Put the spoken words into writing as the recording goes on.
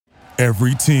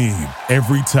Every team,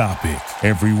 every topic,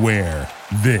 everywhere.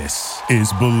 This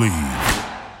is Believe.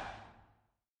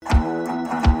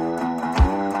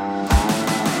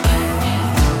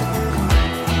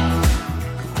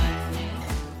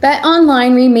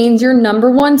 BetOnline remains your number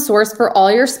one source for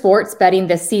all your sports betting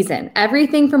this season.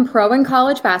 Everything from pro and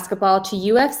college basketball to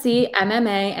UFC,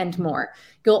 MMA, and more.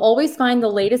 You'll always find the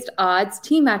latest odds,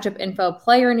 team matchup info,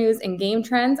 player news, and game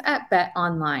trends at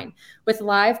BetOnline. With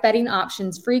live betting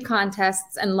options, free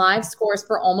contests, and live scores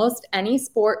for almost any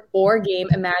sport or game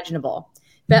imaginable.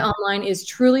 BetOnline is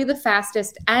truly the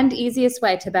fastest and easiest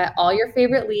way to bet all your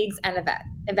favorite leagues and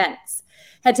events.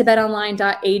 Head to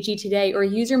betonline.ag today or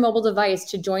use your mobile device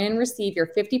to join and receive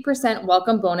your 50%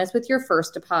 welcome bonus with your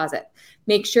first deposit.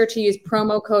 Make sure to use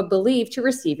promo code BELIEVE to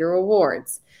receive your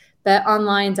rewards.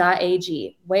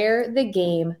 betonline.ag, where the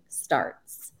game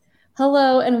starts.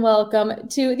 Hello and welcome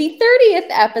to the 30th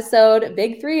episode,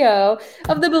 Big 3-0,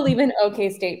 of the Believe in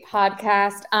OK State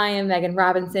podcast. I am Megan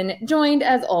Robinson, joined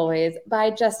as always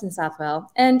by Justin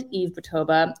Southwell and Eve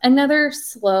Batoba. Another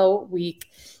slow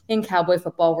week in Cowboy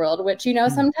football world, which, you know,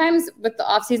 sometimes with the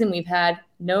offseason we've had,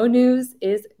 no news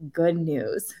is good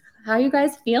news. How are you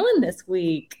guys feeling this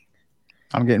week?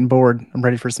 I'm getting bored. I'm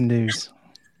ready for some news.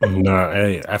 No,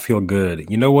 hey, I feel good.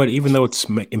 You know what? Even though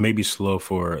it may be slow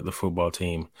for the football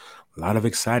team, a lot of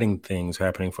exciting things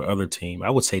happening for other team. I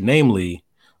would say, namely,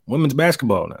 women's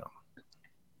basketball now.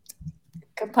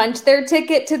 Punch their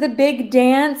ticket to the big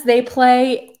dance. They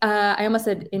play, I almost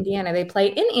said Indiana. They play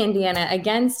in Indiana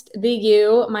against the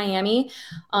U, Miami,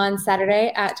 on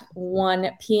Saturday at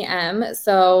 1 p.m.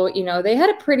 So, you know, they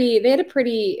had a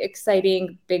pretty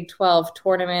exciting Big 12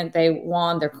 tournament. They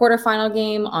won their quarterfinal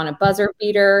game on a buzzer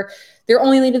beater, their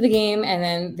only lead of the game, and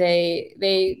then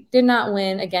they did not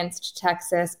win against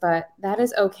Texas, but that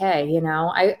is okay. You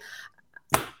know,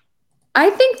 I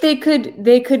think they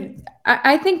could.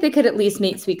 I think they could at least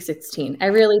meet Sweet 16. I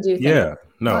really do think. Yeah,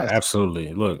 no,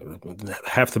 absolutely. Look,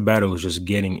 half the battle is just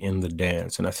getting in the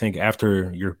dance, and I think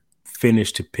after you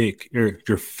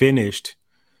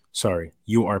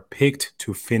are picked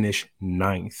to finish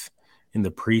 9th in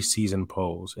the preseason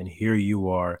polls, and here you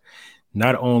are.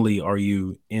 Not only are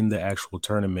you in the actual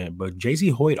tournament, but J.C.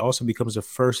 Hoyt also becomes the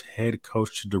first head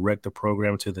coach to direct the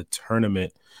program to the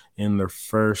tournament in their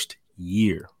first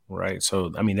year. Right.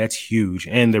 So, I mean, that's huge.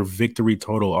 And their victory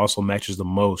total also matches the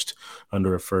most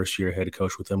under a first-year head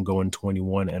coach, with them going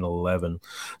 21-11.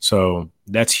 So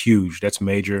that's huge. That's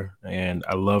major. And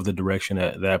I love the direction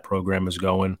that program is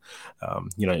going.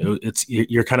 You know,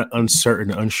 you're kind of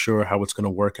unsure how it's going to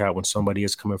work out when somebody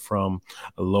is coming from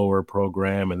a lower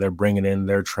program and they're bringing in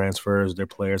their transfers, their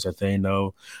players that they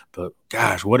know. But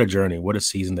gosh, what a journey, what a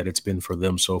season that it's been for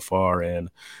them so far. And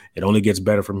it only gets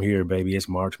better from here, baby. It's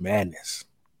March Madness.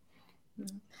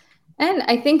 And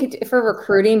I think for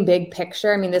recruiting, big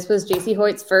picture, I mean, this was J.C.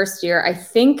 Hoyt's first year. I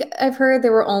think I've heard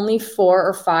there were only 4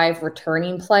 or 5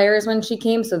 returning players when she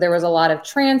came. So there was a lot of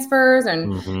transfers,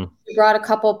 and she brought a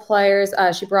couple players.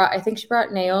 I think she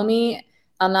brought Naomi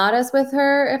Alnadas with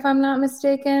her, if I'm not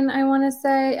mistaken, I want to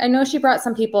say. I know she brought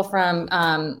some people from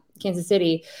Kansas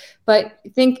City. But I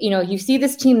think, you know, you see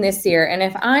this team this year, and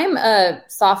if I'm a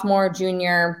sophomore,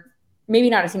 junior,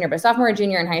 maybe not a senior, but a sophomore or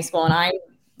junior in high school, and I'm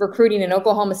recruiting and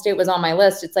Oklahoma State was on my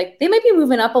list, it's like they might be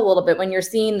moving up a little bit when you're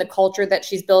seeing the culture that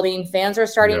she's building. Fans are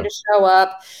starting to show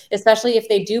up, especially if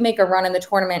they do make a run in the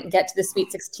tournament and get to the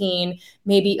Sweet 16,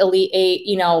 maybe Elite 8,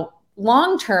 you know,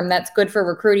 long term, that's good for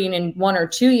recruiting in 1 or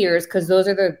 2 years, because those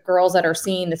are the girls that are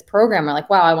seeing this program are like,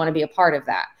 wow, I want to be a part of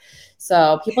that.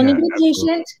 So people need to be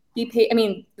patient. I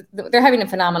mean, they're having a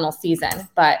phenomenal season,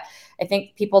 but I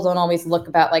think people don't always look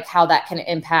about like how that can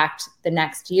impact the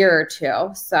next year or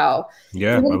two. So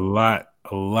yeah,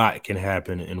 a lot can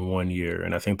happen in 1 year.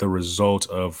 And I think the result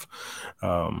of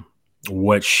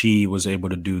what she was able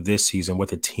to do this season, what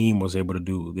the team was able to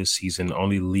do this season,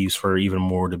 only leaves for even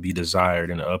more to be desired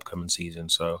in the upcoming season.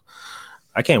 So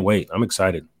I can't wait. I'm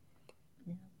excited.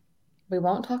 We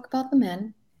won't talk about the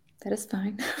men. That is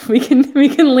fine. We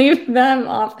can leave them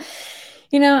off.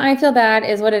 You know, I feel bad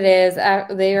is what it is.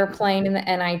 They are playing in the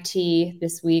NIT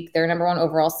this week. They're number 1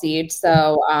 overall seed.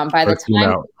 So by the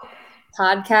time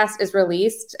podcast is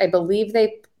released, I believe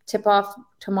they tip off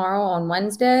tomorrow on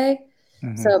Wednesday.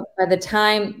 So by the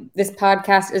time this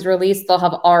podcast is released, they'll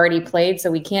have already played. So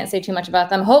we can't say too much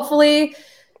about them. Hopefully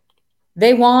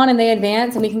they won and they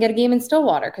advance and we can get a game in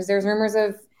Stillwater, because there's rumors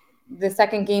of the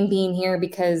second game being here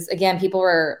because, again, people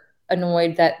were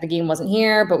annoyed that the game wasn't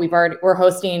here, but we're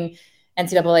hosting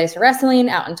NCAA for wrestling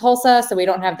out in Tulsa, so we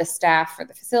don't have the staff for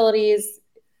the facilities.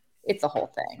 it's a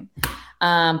whole thing.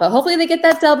 But hopefully they get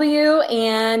that W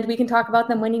and we can talk about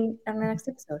them winning on the next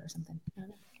episode or something.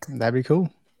 That'd be cool.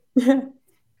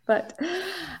 But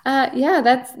yeah,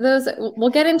 that's those. We'll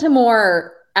get into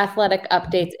more athletic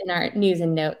updates in our news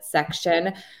and notes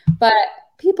section. But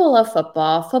people love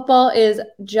football. Football is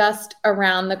just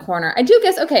around the corner. I do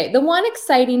guess, okay, the one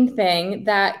exciting thing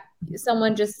that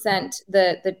someone just sent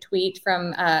the tweet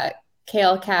from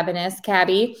Kale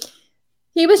Cabby.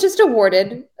 He was just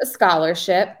awarded a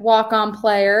scholarship, walk-on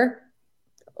player,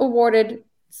 awarded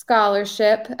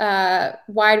scholarship,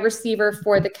 wide receiver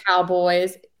for the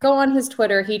Cowboys. Go on his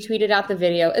Twitter. He tweeted out the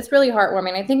video. It's really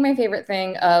heartwarming. I think my favorite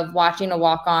thing of watching a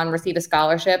walk-on receive a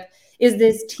scholarship is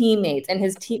his teammates and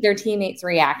their teammates'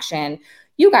 reaction.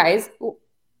 You guys,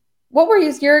 what were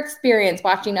your experience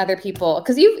watching other people?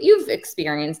 Because you've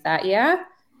experienced that, yeah?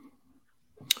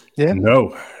 Yeah.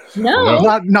 No.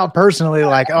 Not personally,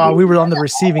 like, oh, we were on the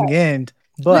receiving end,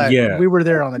 but yeah, we were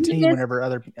there on the team whenever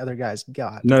other guys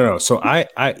got. No. So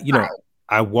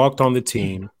I walked on the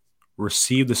team,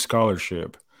 received the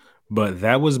scholarship, but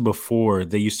that was before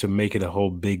they used to make it a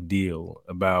whole big deal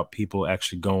about people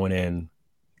actually going in,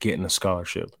 getting a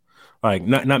scholarship. Like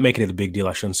not making it a big deal.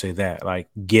 I shouldn't say that. Like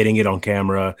getting it on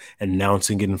camera,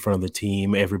 announcing it in front of the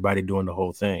team, everybody doing the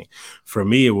whole thing. For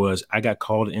me, it was I got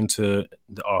called into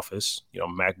the office,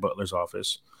 Mac Butler's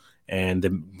office,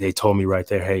 and they told me right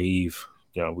there, "Hey, Eve,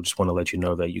 we just want to let you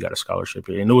know that you got a scholarship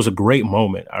here." And it was a great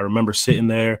moment. I remember sitting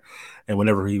there, and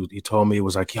whenever he told me, it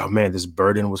was like, "Yo, man, this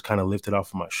burden was kind of lifted off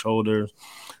of my shoulders."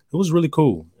 It was really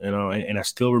cool, and I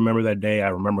still remember that day. I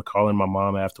remember calling my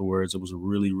mom afterwards. It was a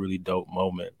really, really dope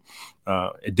moment.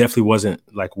 It definitely wasn't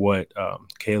like what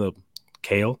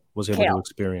Kale was able to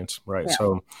experience, right? Yeah.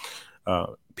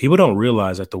 So people don't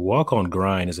realize that the walk-on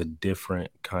grind is a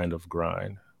different kind of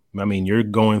grind. I mean, you're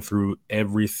going through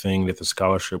everything that the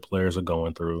scholarship players are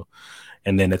going through,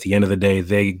 and then at the end of the day,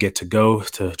 they get to go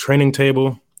to training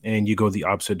table, and you go the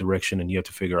opposite direction, and you have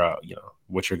to figure out,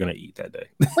 what you're going to eat that day.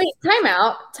 Wait,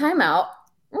 time out.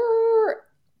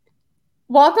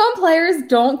 Walk-on players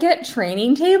don't get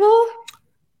training table?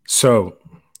 So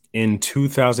in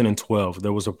 2012,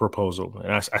 there was a proposal,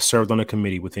 and I served on a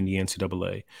committee within the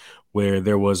NCAA where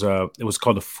there was it was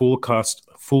called the full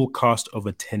cost of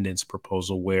attendance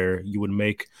proposal, where you would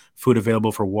make food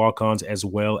available for walk-ons as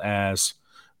well as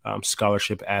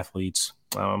scholarship athletes.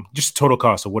 Just total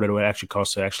cost of what it would actually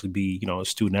cost to actually be, a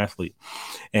student athlete.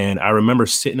 And I remember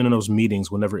sitting in those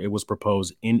meetings whenever it was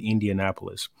proposed in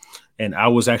Indianapolis. And I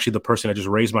was actually the person that just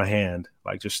raised my hand,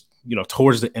 like just,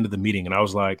 towards the end of the meeting. And I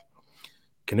was like,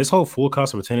 can this whole full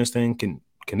cost of attendance thing, can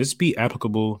this be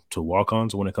applicable to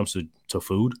walk-ons when it comes to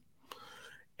food?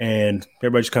 And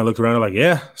everybody just kind of looked around and like,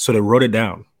 yeah. So they wrote it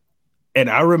down. And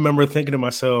I remember thinking to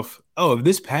myself, oh, if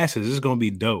this passes, this is going to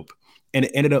be dope. And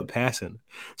it ended up passing.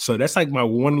 So that's like my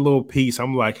one little piece.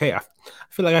 I'm like, hey, I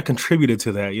feel like I contributed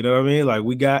to that. You know what I mean? Like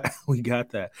we got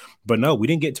that. But no, we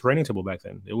didn't get training table back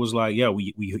then. It was like, yeah,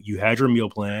 you had your meal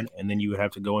plan, and then you would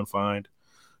have to go and find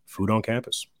food on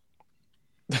campus.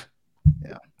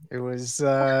 Yeah, it was.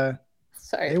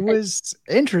 It was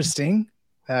interesting,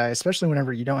 especially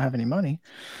whenever you don't have any money.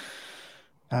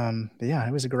 But yeah,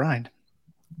 it was a grind.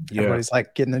 Yeah. Everybody's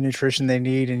like getting the nutrition they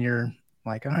need, and you're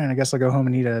like, all right, I guess I'll go home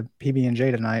and eat a PB&J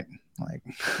tonight. Like,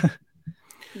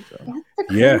 so.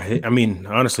 Yeah, I mean,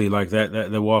 honestly, like that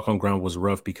the walk on ground was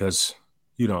rough because,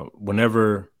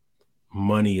 whenever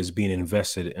money is being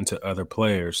invested into other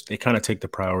players, they kind of take the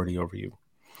priority over you.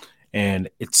 And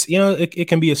it's, it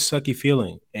can be a sucky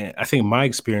feeling. And I think my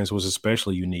experience was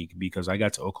especially unique because I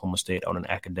got to Oklahoma State on an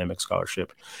academic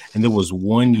scholarship. And there was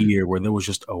one year where there was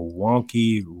just a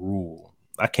wonky rule.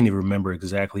 I can't even remember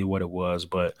exactly what it was,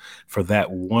 but for that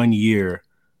 1 year,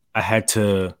 I had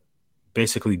to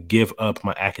basically give up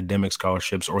my academic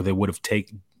scholarships, or they would have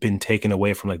been taken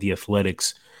away from like the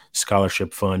athletics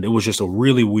scholarship fund. It was just a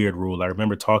really weird rule. I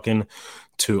remember talking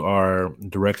to our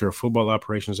director of football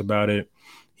operations about it.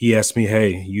 He asked me,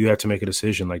 hey, you have to make a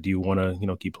decision. Like, do you want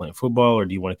to, keep playing football, or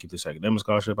do you want to keep this academic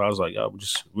scholarship? I was like,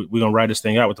 we're going to ride this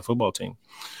thing out with the football team.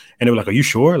 And they were like, are you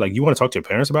sure? Like, you want to talk to your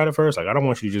parents about it first? Like, I don't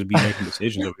want you to just be making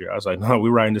decisions over here. I was like, no,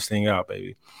 we're riding this thing out,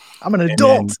 baby. I'm an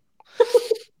adult.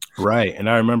 Right. And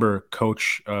I remember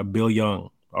Coach Bill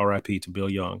Young, RIP to Bill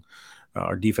Young,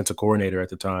 our defensive coordinator at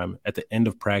the time, at the end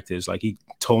of practice, like he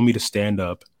told me to stand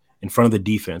up in front of the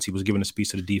defense. He was giving a speech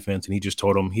to the defense, and he just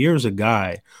told them, here's a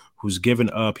guy who's given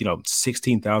up,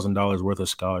 $16,000 worth of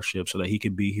scholarships so that he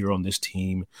could be here on this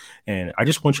team. And I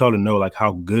just want y'all to know, like,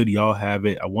 how good y'all have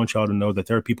it. I want y'all to know that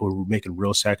there are people who are making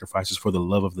real sacrifices for the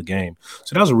love of the game.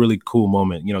 So that was a really cool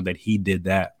moment, that he did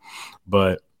that.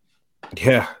 But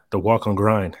Yeah, the walk on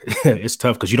grind. It's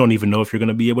tough because you don't even know if you're going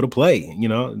to be able to play,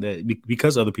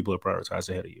 because other people are prioritized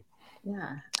ahead of you.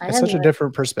 Yeah. It's such a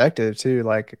different perspective too.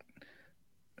 Like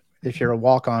if you're a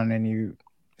walk on and you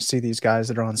see these guys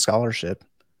that are on scholarship,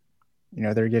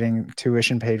 they're getting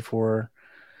tuition paid for,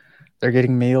 they're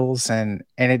getting meals, and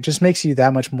it just makes you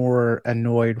that much more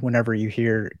annoyed whenever you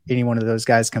hear any one of those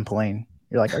guys complain.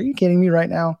 You're like, are you kidding me right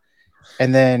now?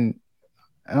 And then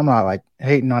I'm not like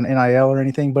hating on NIL or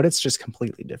anything, but it's just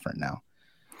completely different now.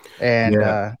 And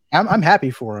I'm happy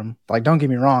for him. Like, don't get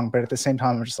me wrong, but at the same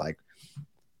time, I'm just like,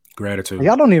 gratitude.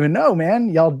 Y'all don't even know, man.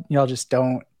 Y'all just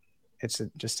don't. It's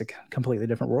just a completely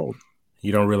different world.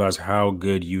 You don't realize how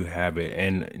good you have it.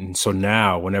 And so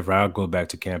now, whenever I go back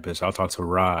to campus, I'll talk to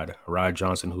Rod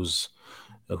Johnson, who's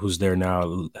there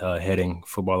now heading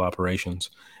football operations.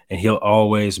 And he'll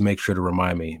always make sure to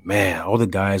remind me, man, all the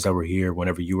guys that were here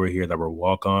whenever you were here that were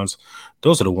walk-ons,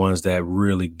 those are the ones that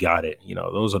really got it.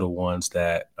 Those are the ones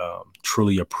that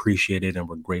truly appreciated and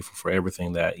were grateful for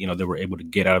everything that, they were able to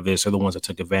get out of this. They're the ones that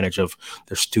took advantage of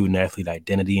their student-athlete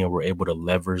identity and were able to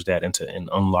leverage that into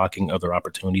unlocking other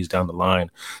opportunities down the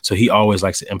line. So he always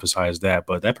likes to emphasize that.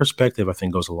 But that perspective, I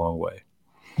think, goes a long way.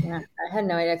 Yeah, I had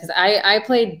no idea because I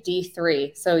played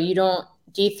D3. So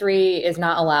D3 is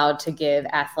not allowed to give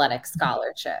athletic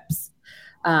scholarships.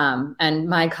 And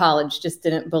my college just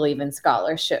didn't believe in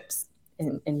scholarships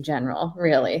in general,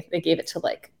 really. They gave it to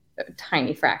like a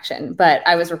tiny fraction. But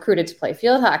I was recruited to play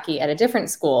field hockey at a different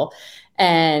school,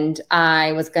 and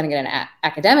I was going to get an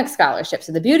academic scholarship.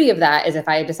 So the beauty of that is if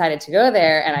I decided to go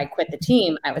there and I quit the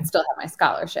team, I would still have my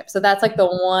scholarship. So that's like the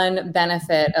one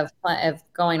benefit of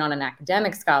going on an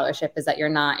academic scholarship is that you're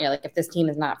like, if this team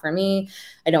is not for me,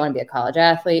 I don't want to be a college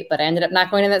athlete. But I ended up not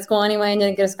going to that school anyway and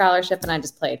didn't get a scholarship, and I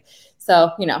just played.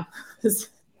 So, it's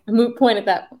a moot point at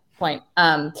that point.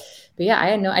 But yeah,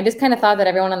 I just kind of thought that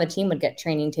everyone on the team would get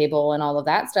training table and all of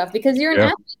that stuff because you're an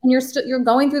athlete and you're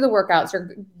going through the workouts,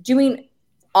 you're doing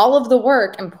all of the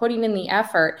work and putting in the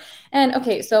effort. And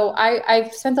okay, so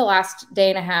I've spent the last day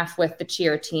and a half with the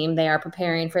cheer team. They are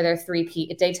preparing for their 3-peat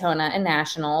at Daytona and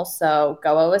Nationals. So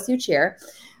go OSU cheer.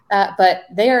 But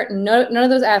none of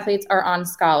those athletes are on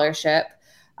scholarship.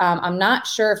 I'm not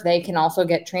sure if they can also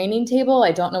get training table.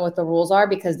 I don't know what the rules are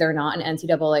because they're not an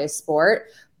NCAA sport.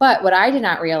 But what I did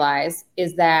not realize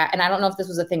is that, and I don't know if this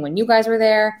was a thing when you guys were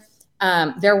there,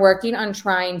 they're working on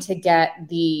trying to get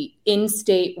the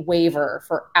in-state waiver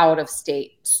for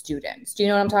out-of-state students. Do you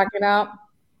know what I'm talking about?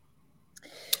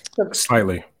 So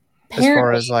slightly. As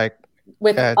far as like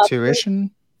with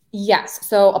tuition? Yes.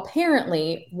 So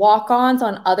apparently walk-ons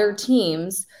on other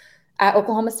teams at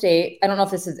Oklahoma State, I don't know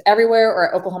if this is everywhere or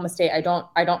at Oklahoma State. I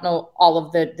don't know all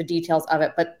of the details of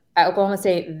it, but at Oklahoma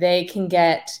State, they can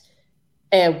get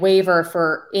a waiver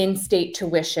for in-state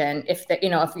tuition if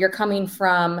you're coming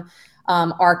from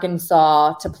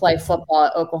Arkansas to play football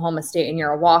at Oklahoma State and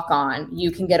you're a walk-on, you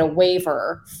can get a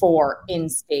waiver for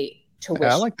in-state tuition.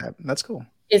 Yeah, I like that. That's cool.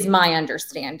 Is my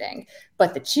understanding.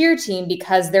 But the cheer team,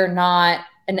 because they're not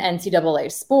an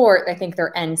NCAA sport, I think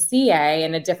they're NCA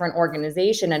and a different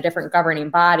organization, a different governing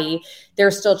body,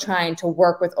 they're still trying to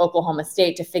work with Oklahoma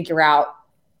State to figure out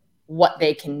what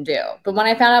they can do. But when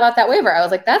I found out about that waiver, I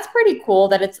was like, that's pretty cool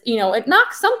that it's, it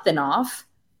knocks something off.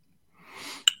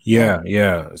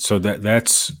 Yeah. So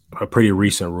that's a pretty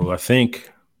recent rule. I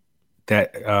think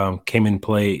that came in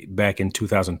play back in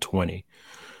 2020,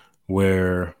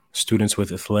 where students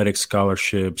with athletic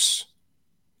scholarships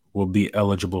will be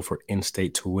eligible for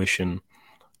in-state tuition.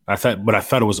 I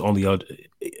thought it was only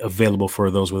available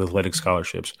for those with athletic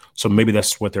scholarships. So maybe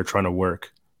that's what they're trying to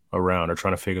work around or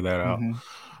trying to figure that out. Mm-hmm.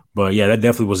 But yeah, that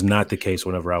definitely was not the case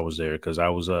whenever I was there because I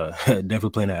was definitely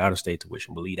playing that out-of-state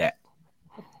tuition. Believe that.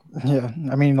 Yeah,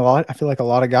 I mean, I feel like a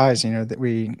lot of guys, that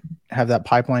we have that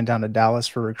pipeline down to Dallas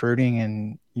for recruiting,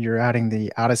 and you're adding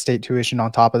the out-of-state tuition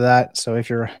on top of that. So if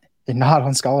you're not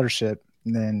on scholarship,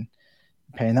 then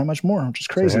paying that much more, which is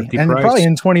crazy. And price. Probably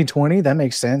in 2020, that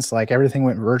makes sense. Like everything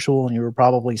went virtual, and you were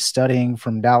probably studying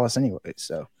from Dallas anyway.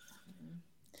 So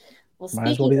might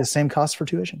as well be the same cost for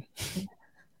tuition.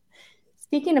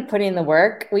 Speaking of putting in the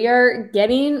work, we are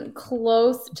getting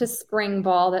close to spring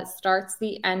ball that starts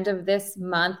the end of this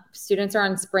month. Students are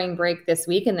on spring break this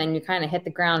week, and then you kind of hit the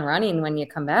ground running when you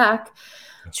come back.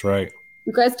 That's right.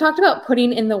 You guys talked about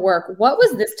putting in the work. What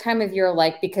was this time of year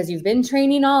like? Because you've been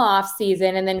training all off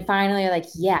season, and then finally like,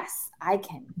 yes, I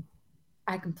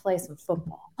can play some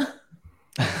football.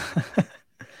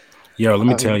 Yo, let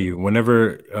me tell you,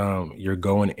 whenever you're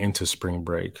going into spring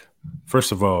break,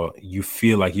 first of all, you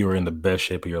feel like you are in the best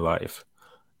shape of your life.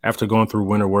 After going through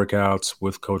winter workouts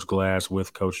with Coach Glass,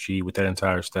 with Coach G, with that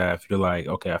entire staff, you're like,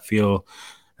 okay, I feel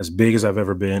as big as I've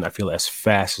ever been. I feel as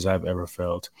fast as I've ever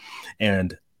felt.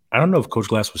 And I don't know if Coach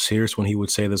Glass was serious when he would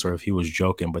say this or if he was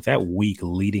joking, but that week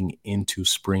leading into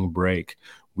spring break,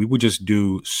 we would just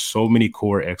do so many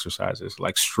core exercises,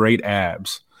 like straight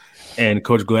abs. And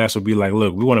Coach Glass would be like,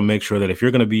 look, we want to make sure that if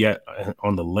you're going to be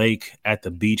on the lake, at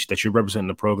the beach, that you're representing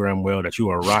the program well, that you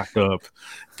are rocked up,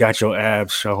 got your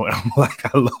abs showing. I'm like,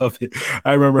 I love it.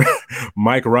 I remember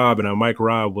Mike Robb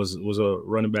was a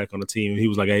running back on the team. He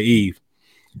was like, hey, Eve,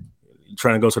 you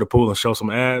trying to go to the pool and show some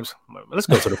abs? I'm like, let's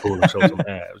go to the pool and show some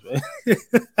abs,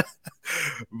 man.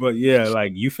 But, yeah,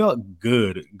 like you felt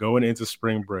good going into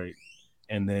spring break.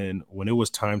 And then when it was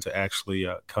time to actually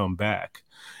come back,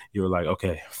 you were like,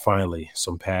 okay, finally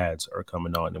some pads are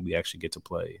coming on and we actually get to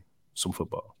play some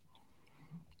football.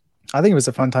 I think it was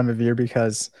a fun time of year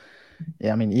because,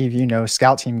 yeah, I mean, Eve,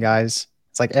 scout team guys,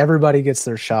 it's like everybody gets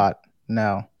their shot.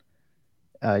 No,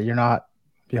 you're not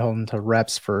beholden to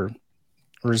reps for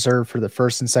reserve for the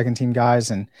first and second team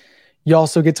guys. And you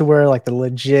also get to wear like the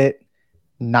legit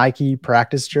Nike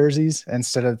practice jerseys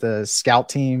instead of the scout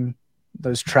team,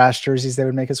 those trash jerseys they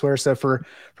would make us wear. So for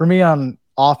me on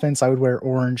offense, I would wear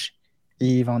orange.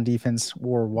 Eve on defense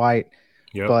wore white.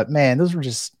 Yep. But man,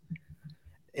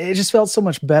 it just felt so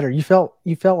much better. You felt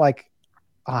like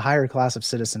a higher class of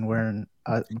citizen wearing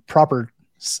a proper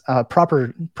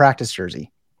practice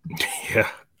jersey. Yeah.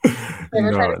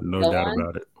 No doubt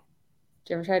about it. Did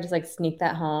you ever try to just like sneak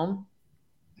that home?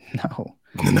 No.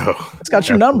 It's got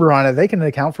your number on it. They can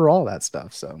account for all that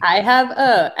stuff. So I have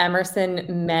a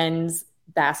Emerson men's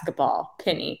basketball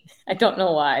penny. I don't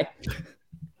know why.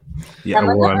 Yeah,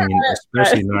 well, I mean,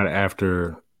 especially not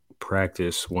after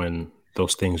practice when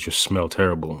those things just smell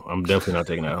terrible. I'm definitely not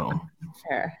taking that home.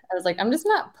 Fair. I was like, I'm just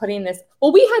not putting this.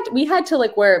 Well, we had to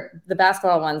like wear the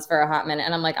basketball ones for a hot minute,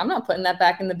 and I'm like, I'm not putting that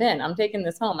back in the bin. I'm taking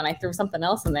this home, and I threw something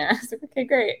else in there. I was like, okay,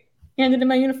 great. Handed in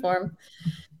my uniform.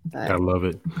 I love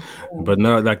it. But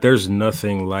no, like there's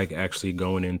nothing like actually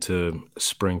going into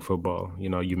spring football.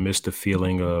 You miss the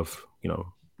feeling of,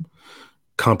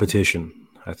 competition.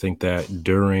 I think that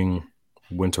during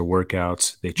winter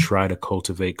workouts, they try to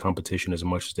cultivate competition as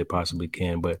much as they possibly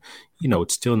can, but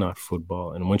it's still not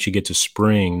football. And once you get to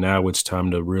spring, now it's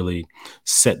time to really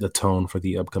set the tone for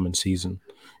the upcoming season.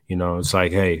 It's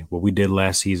like, hey, what we did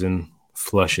last season,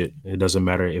 flush it. It doesn't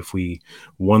matter if we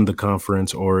won the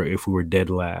conference or if we were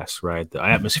dead last, right? The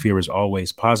atmosphere is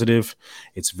always positive.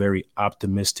 It's very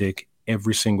optimistic.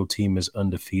 Every single team is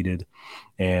undefeated.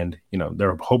 And, there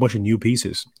are a whole bunch of new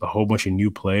pieces, a whole bunch of new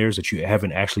players that you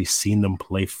haven't actually seen them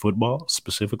play football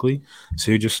specifically.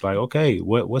 So you're just like, okay,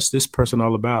 what's this person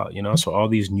all about? So all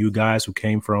these new guys who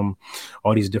came from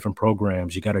all these different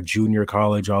programs, you got a junior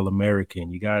college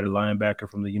All-American, you got a linebacker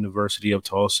from the University of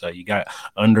Tulsa, you got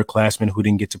underclassmen who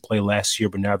didn't get to play last year,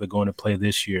 but now they're going to play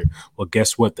this year. Well,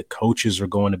 guess what? The coaches are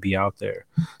going to be out there.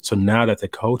 So now that the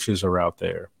coaches are out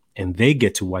there, and they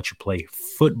get to watch you play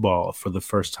football for the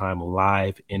first time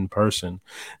live in person.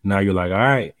 Now you're like, all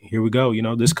right, here we go.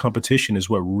 This competition is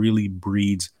what really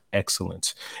breeds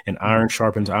excellence, and iron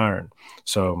sharpens iron.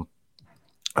 So,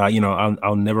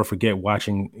 I'll never forget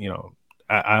watching,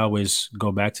 I always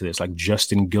go back to this, like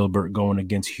Justin Gilbert going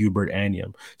against Hubert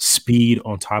Anyam, speed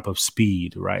on top of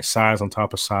speed, right? Size on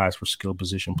top of size for skill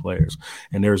position players.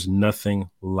 And there's nothing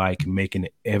like making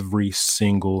every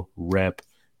single rep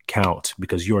count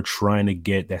because you're trying to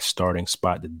get that starting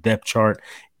spot. The depth chart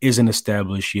isn't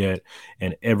established yet,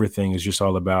 and everything is just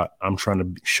all about I'm trying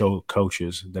to show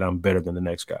coaches that I'm better than the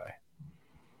next guy.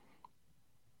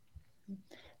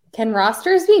 Can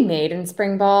rosters be made in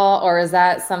spring ball, or is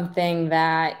that something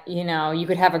that, you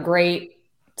could have a great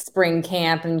spring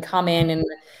camp and come in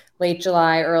late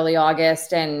July, early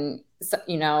August, and,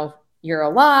 you're a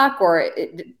lock, or,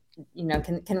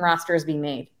 can rosters be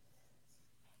made?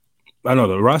 I know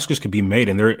the rosters could be made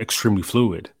and they're extremely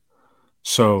fluid.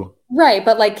 So right,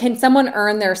 but like, can someone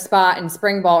earn their spot in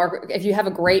spring ball, or if you have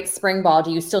a great spring ball,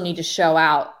 do you still need to show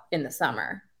out in the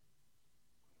summer?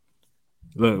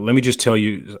 Look, let me just tell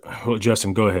you,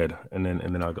 Justin, go ahead, and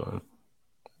then I'll go in.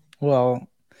 Well,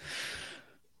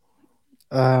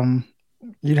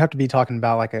 you'd have to be talking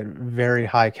about like a very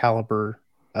high caliber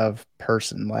of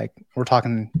person. Like we're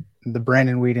talking the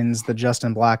Brandon Whedons, the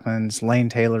Justin Blackmans, Lane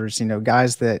Taylors,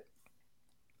 guys that,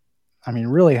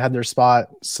 really had their spot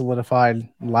solidified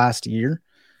last year.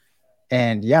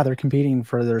 And yeah, they're competing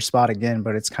for their spot again,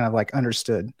 but it's kind of like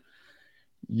understood.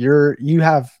 You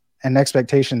have an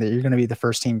expectation that you're going to be the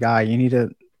first team guy. You need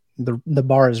the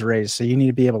bar is raised. So you need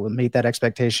to be able to meet that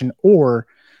expectation, or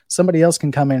somebody else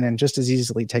can come in and just as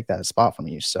easily take that spot from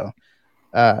you. So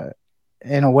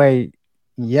in a way,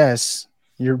 yes,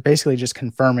 you're basically just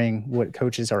confirming what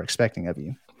coaches are expecting of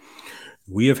you.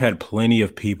 We have had plenty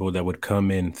of people that would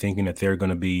come in thinking that they're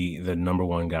going to be the number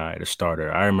one guy, the starter.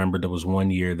 I remember there was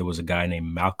one year there was a guy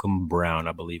named Malcolm Brown,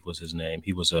 I believe was his name.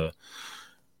 He was a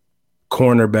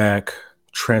cornerback,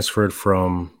 transferred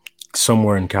from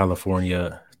somewhere in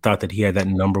California, thought that he had that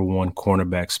number one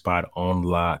cornerback spot on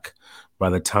lock. By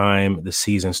the time the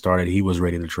season started, he was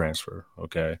ready to transfer.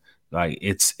 Okay. Like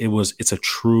it's a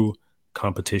true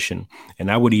competition.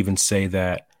 And I would even say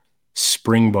that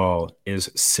spring ball is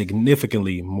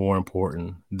significantly more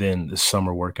important than the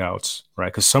summer workouts, right?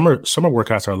 Because summer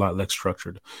workouts are a lot less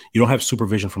structured. You don't have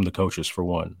supervision from the coaches, for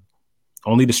one.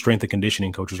 Only the strength and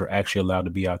conditioning coaches are actually allowed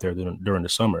to be out there during the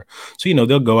summer. So,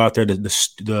 they'll go out there.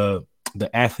 The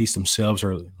athletes themselves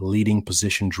are leading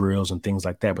position drills and things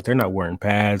like that, but they're not wearing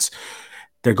pads.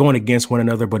 They're going against one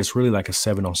another, but it's really like a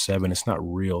 7-on-7. It's not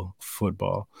real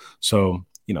football. So,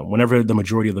 whenever the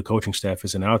majority of the coaching staff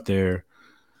isn't out there,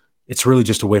 it's really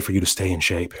just a way for you to stay in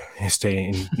shape and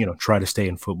try to stay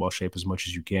in football shape as much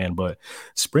as you can. But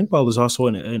spring ball is also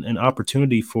an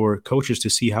opportunity for coaches to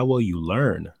see how well you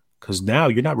learn. Because now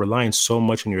you're not relying so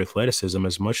much on your athleticism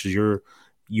as much as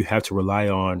you have to rely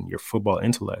on your football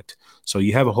intellect. So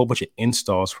you have a whole bunch of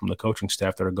installs from the coaching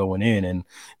staff that are going in and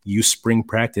use spring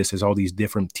practice as all these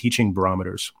different teaching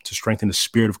barometers to strengthen the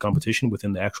spirit of competition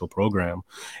within the actual program,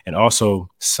 and also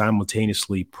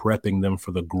simultaneously prepping them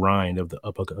for the grind of the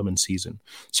upcoming season.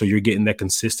 So you're getting that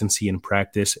consistency in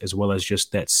practice as well as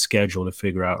just that schedule to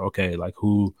figure out, okay, like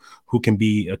who can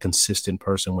be a consistent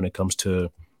person when it comes to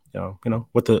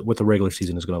what the regular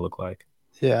season is going to look like.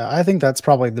 Yeah, I think that's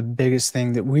probably the biggest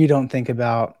thing that we don't think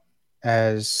about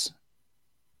as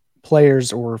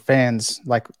players or fans,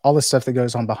 like all the stuff that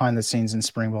goes on behind the scenes in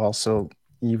spring ball. So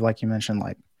like you mentioned,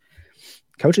 like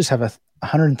coaches have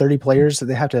 130 players that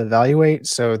they have to evaluate.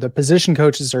 So the position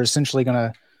coaches are essentially going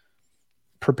to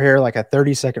prepare like a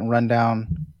 30-second rundown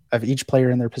of each player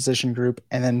in their position group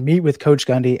and then meet with Coach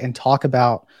Gundy and talk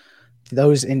about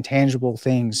those intangible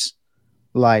things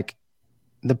like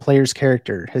the player's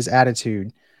character, his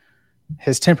attitude,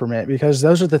 his temperament, because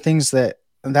those are the things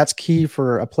that's key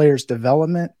for a player's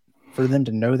development, for them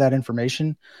to know that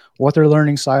information, what their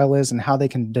learning style is and how they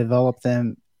can develop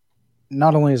them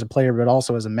not only as a player, but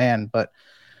also as a man. But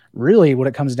really what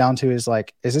it comes down to is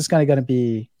like, is this guy going to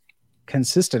be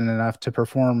consistent enough to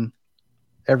perform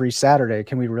every Saturday?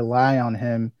 Can we rely on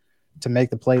him to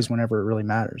make the plays whenever it really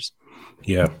matters?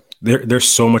 Yeah. There's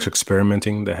so much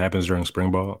experimenting that happens during spring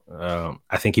ball.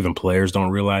 I think even players don't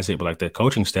realize it, but like the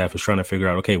coaching staff is trying to figure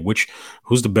out, okay,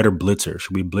 who's the better blitzer?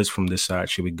 Should we blitz from this side?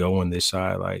 Should we go on this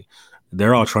side? Like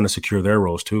they're all trying to secure their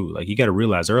roles too. Like you got to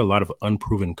realize there are a lot of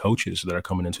unproven coaches that are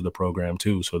coming into the program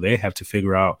too. So they have to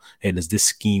figure out, hey, does this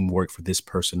scheme work for this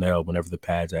personnel whenever the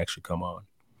pads actually come on?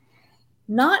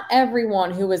 Not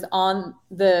everyone who was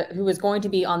going to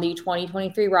be on the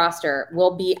 2023 roster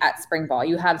will be at spring ball.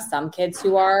 You have some kids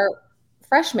who are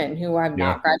freshmen who have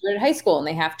not graduated high school and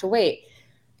they have to wait.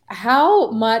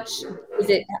 How much is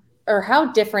it, or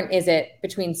how different is it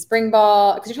between spring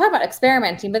ball? Because you're talking about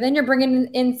experimenting, but then you're bringing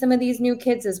in some of these new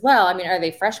kids as well. I mean, are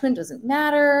they freshmen? Doesn't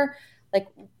matter. Like,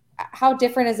 how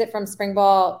different is it from spring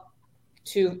ball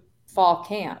to fall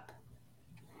camp?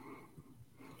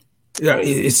 Yeah,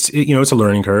 it's a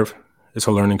learning curve. It's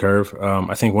a learning curve.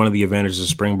 I think one of the advantages of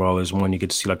spring ball is one, you get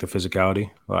to see like the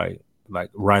physicality, like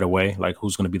right away, like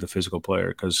who's going to be the physical player.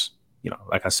 Because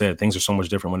like I said, things are so much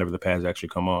different whenever the pads actually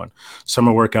come on.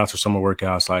 Summer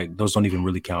workouts, like those don't even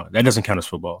really count. That doesn't count as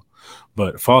football.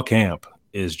 But fall camp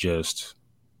is just,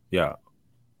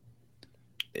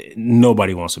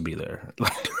 nobody wants to be there.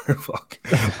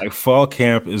 Like fall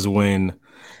camp is when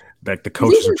like the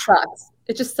coaches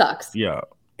it just sucks. Yeah.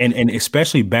 And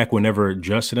especially back whenever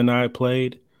Justin and I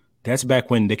played, that's back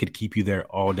when they could keep you there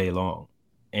all day long,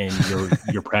 and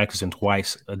you're practicing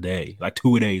twice a day. Like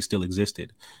 2-a-days still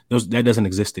existed. That doesn't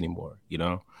exist anymore,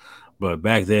 But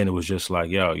back then it was just like,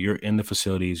 you're in the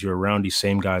facilities, you're around these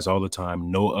same guys all the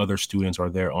time. No other students are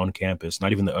there on campus.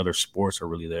 Not even the other sports are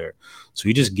really there. So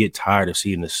you just get tired of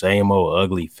seeing the same old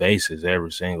ugly faces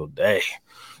every single day.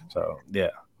 So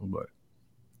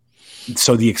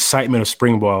so the excitement of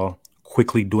spring ball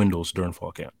quickly dwindles during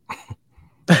fall camp.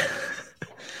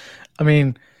 I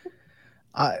mean,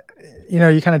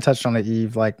 you kind of touched on it,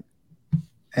 Eve, like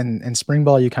in spring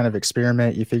ball, you kind of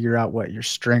experiment, you figure out what your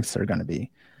strengths are going to be.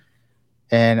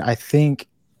 And I think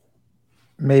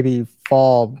maybe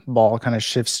fall ball kind of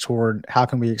shifts toward how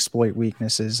can we exploit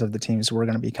weaknesses of the teams we're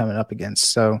going to be coming up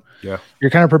against. So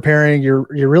you're kind of preparing, you're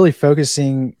really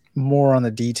focusing more on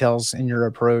the details in your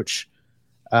approach.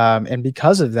 And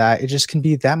because of that, it just can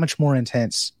be that much more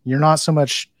intense. You're not so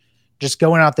much just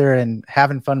going out there and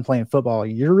having fun playing football.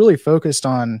 You're really focused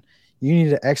on you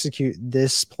need to execute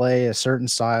this play a certain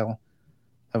style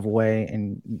of way,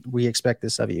 and we expect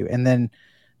this of you. And then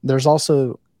there's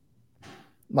also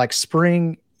like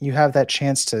spring, you have that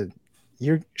chance to,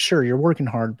 you're working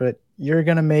hard, but you're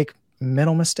going to make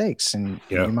mental mistakes, and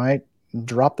you might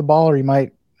drop the ball, or you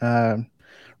might run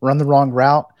the wrong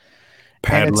route.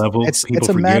 Pad level. People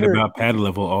forget about pad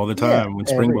level all the time when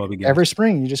spring ball begins. Every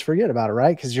spring, you just forget about it,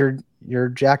 right? Because you're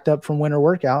jacked up from winter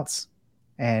workouts,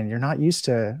 and you're not used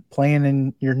to playing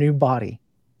in your new body.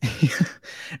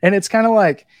 And it's kind of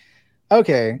like,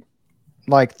 okay,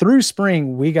 like through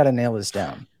spring, we got to nail this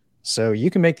down. So you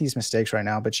can make these mistakes right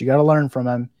now, but you got to learn from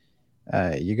them.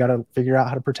 You got to figure out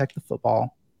how to protect the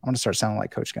football. I'm going to start sounding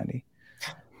like Coach Gundy.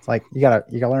 It's like you got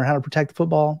to learn how to protect the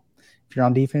football. If you're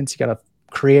on defense, you got to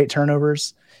create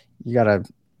turnovers. You got to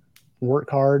work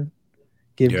hard,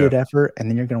 give good effort, and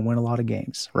then you're going to win a lot of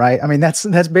games, right? I mean, that's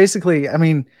basically, I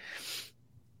mean,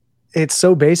 it's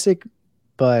so basic,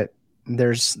 but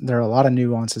there are a lot of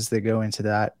nuances that go into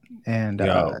that. And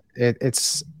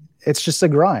it's just a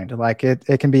grind. Like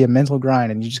it can be a mental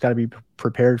grind, and you just got to be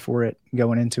prepared for it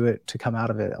going into it to come out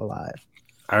of it alive.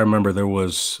 I remember there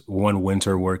was one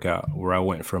winter workout where I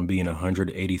went from being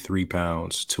 183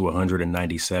 pounds to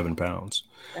 197 pounds.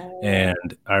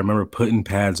 And I remember putting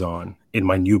pads on in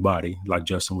my new body, like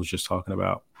Justin was just talking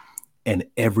about, and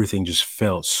everything just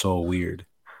felt so weird.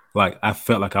 Like I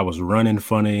felt like I was running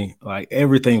funny, like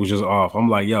everything was just off. I'm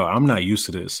like, yo, I'm not used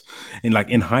to this. And like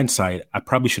in hindsight, I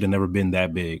probably should have never been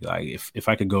that big. Like if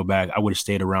I could go back, I would have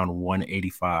stayed around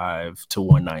 185 to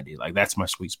 190. Like that's my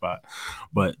sweet spot.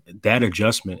 But that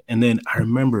adjustment, and then I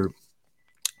remember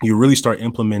you really start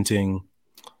implementing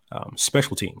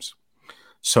special teams.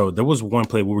 So there was one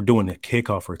play we were doing a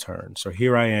kickoff return. So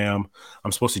here I am.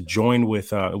 I'm supposed to join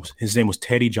with his name was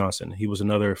Teddy Johnson. He was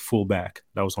another fullback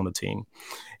that was on the team.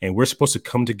 And we're supposed to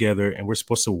come together, and we're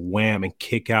supposed to wham and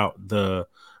kick out the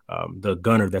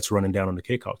gunner that's running down on the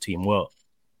kickoff team. Well,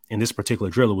 in this particular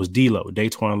drill, it was D-Lo,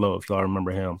 Daytwan Lowe, if y'all remember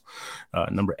him,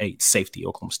 number 8, safety,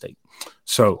 Oklahoma State.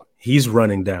 So he's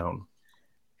running down.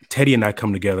 Teddy and I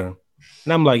come together.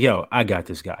 And I'm like, yo, I got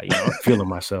this guy. You know, I'm feeling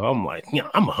myself. I'm like,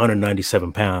 I'm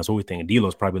 197 pounds. What we thinking?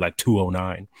 D-Lo's probably like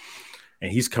 209.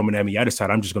 And he's coming at me. I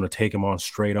decided I'm just going to take him on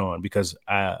straight on because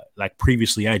like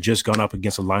previously I had just gone up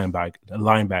against a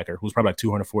linebacker who was probably like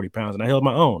 240 pounds, and I held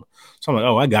my own. So I'm like,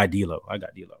 oh, I got D-Lo.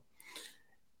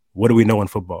 What do we know in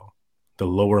football? The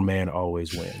lower man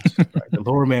always wins. Right? The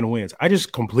lower man wins. I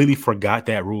just completely forgot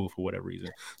that rule for whatever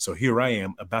reason. So here I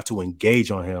am about to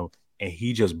engage on him, and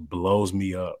he just blows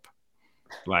me up.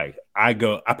 Like I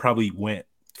probably went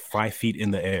 5 feet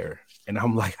in the air, and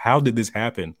I'm like, how did this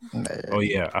happen? Oh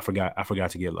yeah, I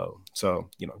forgot to get low. So,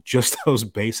 just those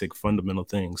basic fundamental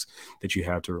things that you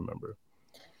have to remember.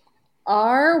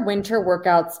 Are winter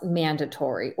workouts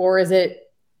mandatory, or is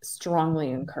it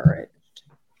strongly encouraged?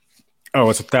 Oh,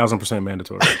 it's 1,000%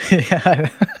 mandatory. Yeah.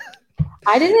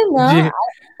 I didn't know.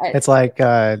 It's like,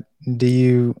 do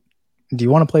you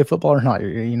want to play football or not?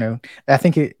 I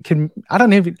think it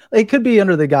could be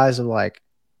under the guise of like,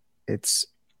 it's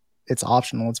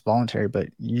optional, it's voluntary, but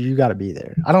you got to be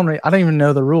there. I don't even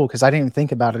know the rule because I didn't even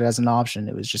think about it as an option.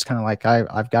 It was just kind of like,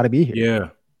 I've got to be here. Yeah.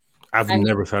 I've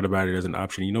never thought about it as an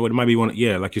option. You know what? It might be one.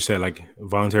 Yeah. Like you said, like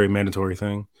voluntary, mandatory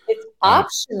thing. It's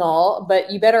optional,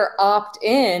 but you better opt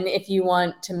in if you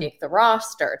want to make the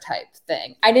roster type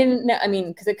thing. I didn't know. I mean,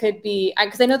 because it could be,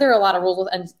 because I know there are a lot of rules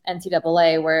with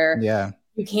NCAA where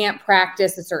you can't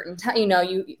practice a certain time.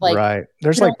 You like right.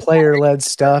 There's like player-led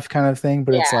stuff kind of thing,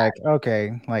 but it's like,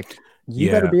 okay, like you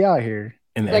better be out here.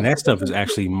 And that stuff is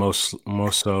actually more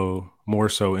so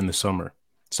in the summer.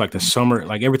 It's like the summer,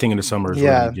 like everything in the summer is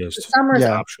really just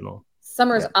optional.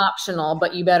 Summer's optional,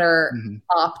 but you better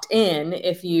opt in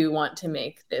if you want to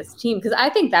make this team. Because I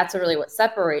think that's really what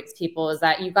separates people is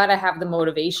that you got to have the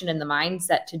motivation and the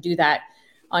mindset to do that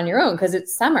on your own because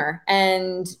it's summer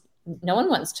and no one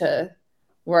wants to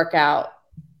work out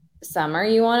summer.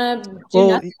 You want to do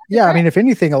nothing. Yeah. I mean, if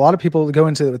anything, a lot of people go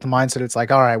into it with the mindset. It's like,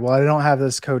 all right, well, I don't have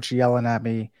this coach yelling at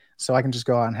me, so I can just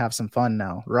go out and have some fun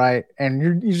now. Right.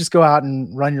 And you just go out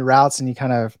and run your routes and you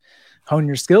kind of hone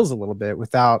your skills a little bit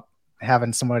without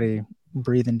having somebody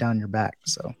breathing down your back.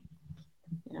 So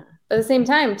but at the same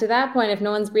time, to that point, if no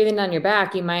one's breathing down your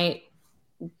back, you might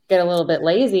get a little bit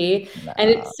lazy. And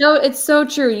it's so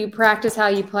true. You practice how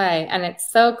you play, and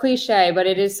it's so cliche, but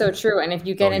it is so true. And if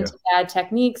you get into bad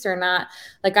techniques or not,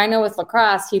 like I know with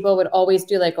lacrosse, people would always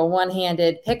do like a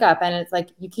one-handed pickup, and it's like,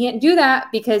 you can't do that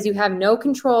because you have no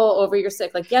control over your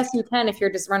stick. Like, yes, you can if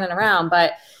you're just running around,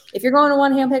 but if you're going to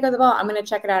one hand pick up the ball, I'm going to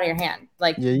check it out of your hand.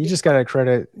 Like, yeah, you just got to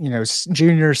credit,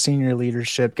 junior, senior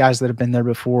leadership, guys that have been there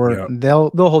before. Yep.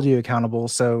 They'll hold you accountable.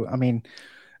 So, I mean,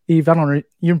 Eve,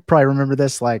 you probably remember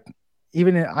this. Like,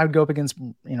 even I would go up against,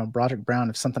 Broderick Brown.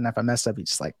 If I messed up, he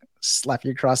just like slap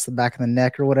you across the back of the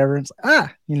neck or whatever. It's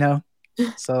like,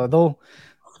 so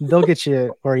they'll get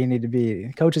you where you need to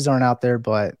be. Coaches aren't out there,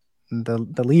 but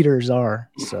the leaders are.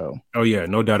 So, oh yeah,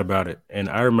 no doubt about it. And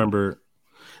I remember,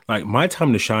 like, my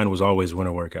time to shine was always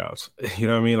winter workouts. You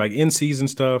know what I mean? Like, in season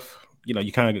stuff,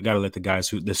 you kind of got to let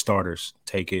the starters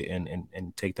take it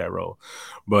and take that role.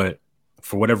 But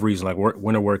for whatever reason, like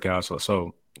winter workouts.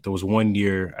 So there was one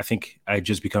year, I think I had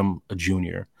just become a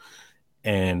junior,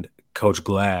 and Coach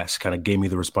Glass kind of gave me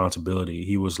the responsibility.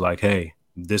 He was like, hey,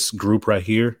 this group right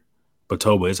here,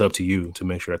 Batoba, it's up to you to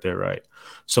make sure that they're right.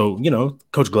 So,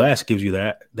 Coach Glass gives you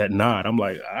that nod. I'm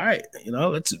like, all right,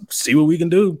 let's see what we can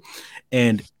do.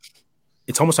 And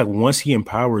it's almost like once he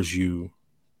empowers you,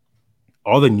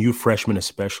 all the new freshmen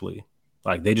especially,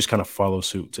 like they just kind of follow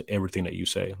suit to everything that you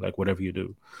say, like whatever you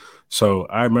do. So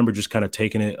I remember just kind of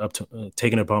taking it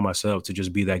upon myself to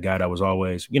just be that guy that was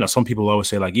always, some people always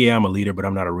say like, yeah, I'm a leader, but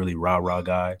I'm not a really rah-rah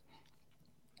guy.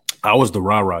 I was the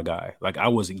rah-rah guy. Like, I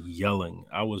was yelling.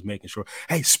 I was making sure,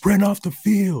 hey, sprint off the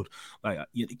field. Like,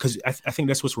 because I think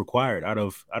that's what's required out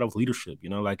of leadership.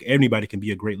 Like, anybody can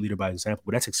be a great leader by example,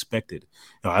 but that's expected.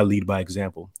 I lead by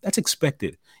example. That's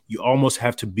expected. You almost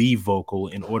have to be vocal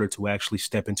in order to actually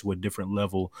step into a different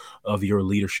level of your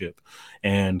leadership.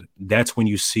 And that's when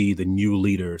you see the new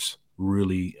leaders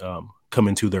really come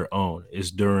into their own,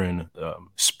 is during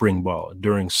spring ball,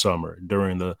 during summer,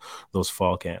 during those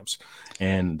fall camps.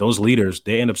 And those leaders,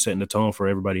 they end up setting the tone for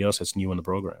everybody else that's new in the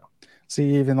program.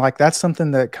 See, even like that's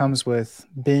something that comes with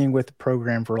being with the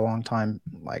program for a long time,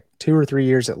 like 2 or 3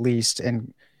 years at least.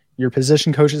 And your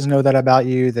position coaches know that about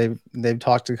you. They've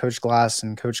talked to Coach Glass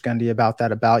and Coach Gundy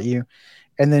about you.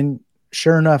 And then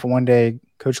sure enough, one day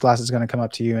Coach Glass is going to come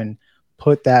up to you and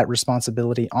put that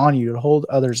responsibility on you to hold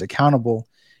others accountable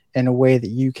in a way that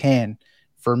you can.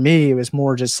 For me, it was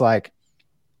more just like,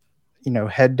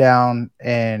 head down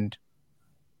and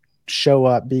show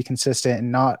up, be consistent,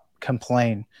 and not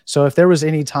complain. So if there was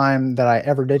any time that I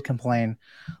ever did complain,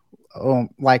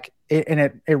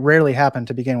 it rarely happened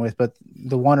to begin with, but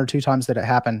the 1 or 2 times that it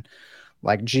happened,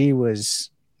 like G was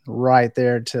right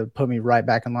there to put me right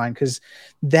back in line, because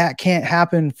that can't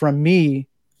happen from me,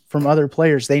 from other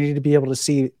players. They need to be able to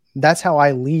see that's how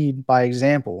I lead by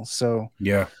example. So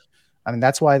yeah, I mean,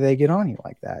 that's why they get on you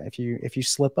like that if you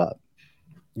slip up.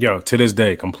 Yo, to this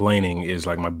day, complaining is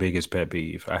like my biggest pet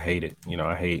peeve. I hate it.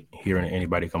 I hate hearing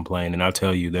anybody complain. And I'll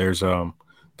tell you, there's there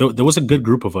was a good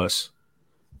group of us.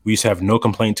 We used to have no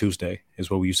complaint Tuesday, is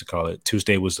what we used to call it.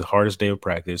 Tuesday was the hardest day of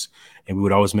practice, and we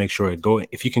would always make sure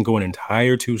if you can go an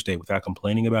entire Tuesday without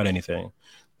complaining about anything,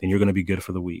 then you're going to be good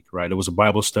for the week, right? It was a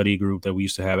Bible study group that we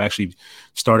used to have. Actually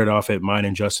started off at mine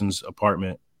and Justin's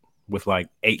apartment with like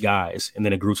 8 guys, and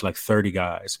then it grew to like 30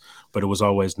 guys. But it was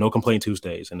always no complaint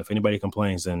Tuesdays. And if anybody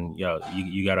complains, then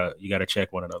you gotta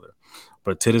check one another.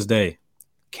 But to this day,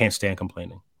 can't stand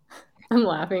complaining. I'm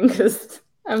laughing because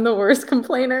I'm the worst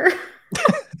complainer.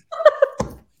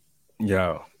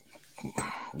 Yeah,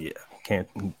 can't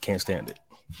stand it.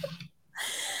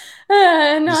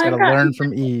 No, just gotta learn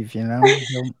from Eve,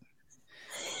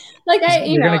 Like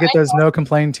you're gonna get those no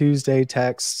complain Tuesday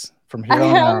texts from here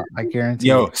on out, I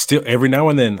guarantee. Still every now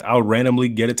and then I'll randomly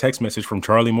get a text message from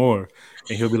Charlie Moore,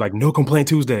 and he'll be like, "No complaint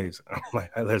Tuesdays." I'm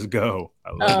like, "Let's go."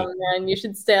 Man, you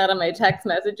should stay out of my text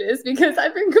messages because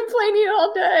I've been complaining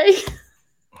all day.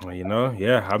 Well,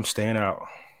 yeah, I'm staying out.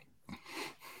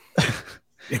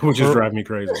 It would just drive me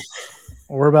crazy.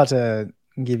 We're about to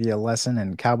give you a lesson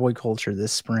in cowboy culture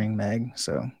this spring, Meg.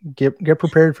 So get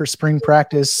prepared for spring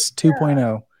practice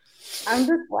 2.0. I'm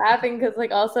just laughing because,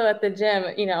 like, also at the gym,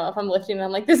 if I'm lifting,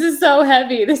 I'm like, this is so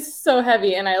heavy.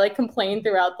 And I like complain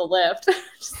throughout the lift.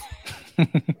 I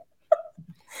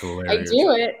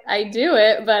do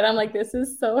it, but I'm like, this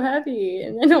is so heavy,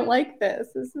 and I don't like this.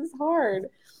 This is hard.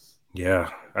 Yeah,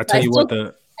 I tell you what,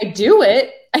 I do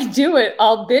it.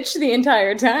 I'll bitch the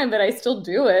entire time, but I still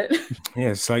do it. Yeah,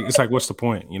 it's like, what's the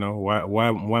point? Why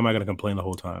am I going to complain the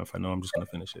whole time if I know I'm just going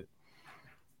to finish it?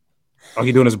 All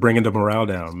you're doing is bringing the morale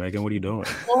down, Megan. What are you doing?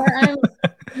 Or I'm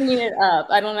bringing it up.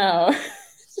 I don't know.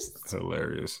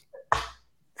 Hilarious.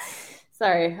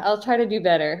 Sorry, I'll try to do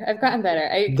better. I've gotten better.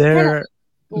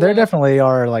 There definitely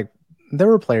are there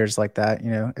were players like that,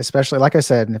 especially like I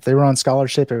said, if they were on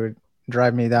scholarship, it would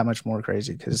drive me that much more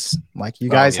crazy because you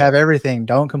guys have everything.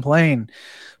 Don't complain.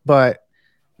 But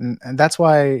and that's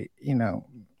why, in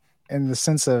the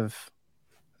sense of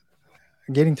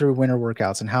getting through winter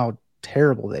workouts and how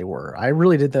terrible they were, I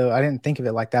really did though. I didn't think of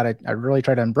it like that. I really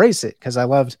tried to embrace it because I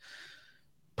loved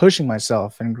pushing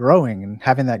myself and growing and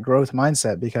having that growth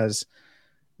mindset because,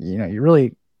 you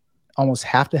really almost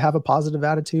have to have a positive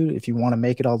attitude if you want to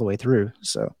make it all the way through.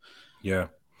 So, yeah.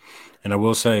 And I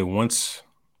will say once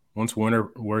winter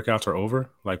workouts are over,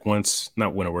 once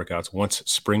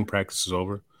spring practice is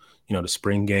over, the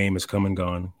spring game is come and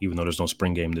gone, even though there's no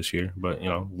spring game this year. But,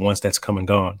 once that's come and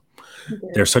gone,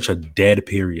 there's such a dead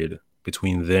period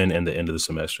between then and the end of the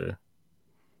semester.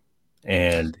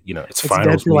 And, it's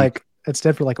finals week. It's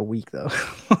dead for a week though.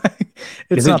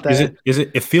 It's not that. Is it?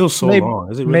 It feels so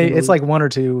long. Is it? Really it's 1 or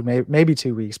 2, maybe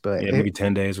 2 weeks, but maybe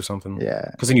 10 days or something. Yeah,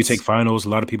 because then you take finals. A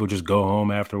lot of people just go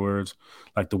home afterwards.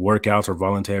 The workouts are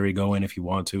voluntary. Go in if you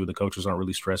want to. The coaches aren't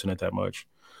really stressing it that much.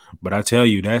 But I tell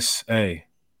you, that's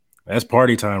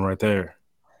party time right there.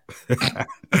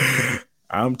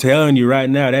 I'm telling you right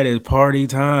now, that is party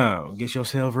time. Get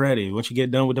yourself ready. Once you get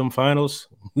done with them finals,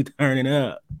 we turning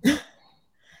up.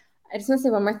 I just want to say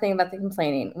one more thing about the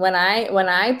complaining. When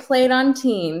I played on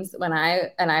teams, and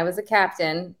I was a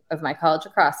captain of my college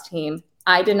lacrosse team,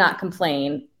 I did not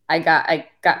complain. I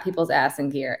got people's ass in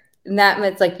gear. And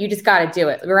it's you just got to do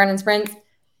it. We're running sprints,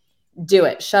 do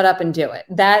it. Shut up and do it.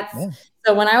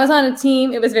 So when I was on a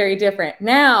team, it was very different.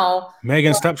 Now,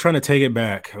 Megan, stop trying to take it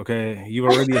back. Okay, you've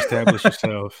already established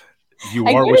yourself. You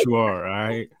are what you are. All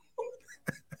right.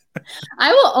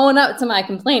 I will own up to my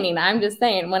complaining. I'm just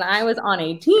saying, when I was on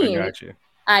a team,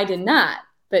 I did not.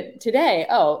 But today,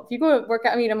 if you go work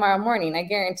out with me tomorrow morning, I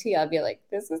guarantee I'll be like,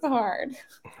 this is hard.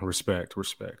 Respect.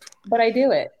 But I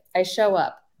do it. I show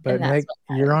up. But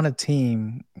you're on a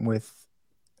team with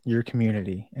your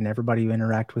community and everybody you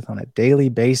interact with on a daily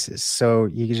basis. So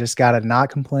you just got to not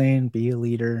complain, be a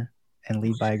leader, and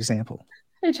lead by example.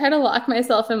 I try to lock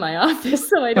myself in my office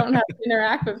so I don't have to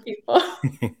interact with people.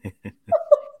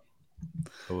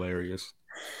 Hilarious.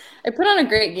 I put on a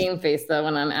great game face though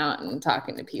when I'm out and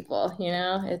talking to people.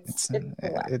 It's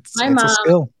a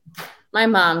skill. My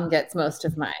mom gets most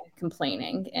of my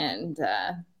complaining, and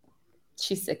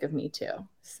she's sick of me too.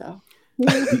 So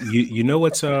you know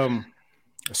what's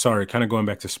sorry, kind of going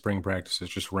back to spring practices,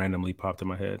 just randomly popped in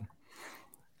my head.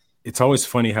 It's always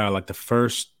funny how the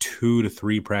first 2 to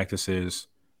 3 practices,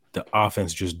 the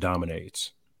offense just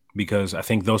dominates because I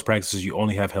think those practices you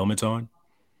only have helmets on.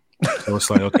 So it's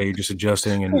okay, you're just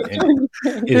adjusting, and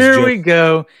here we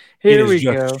go.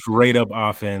 Straight up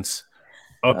offense,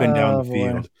 up and down the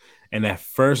field. And that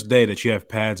first day that you have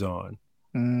pads on,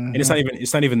 and it's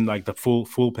not even the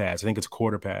full pads. I think it's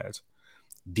quarter pads.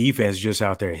 Defense just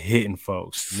out there hitting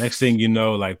folks. Next thing you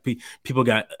know, people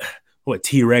got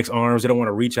T-Rex arms. They don't want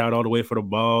to reach out all the way for the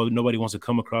ball. Nobody wants to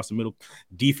come across the middle.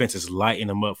 Defense is lighting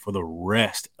them up for the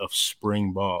rest of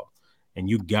spring ball, and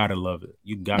you gotta love it.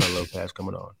 You gotta love pads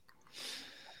coming on.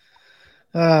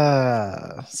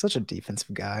 Such a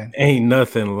defensive guy. Ain't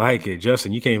nothing like it,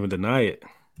 Justin. You can't even deny it.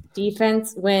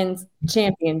 Defense wins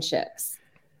championships.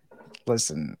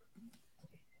 Listen,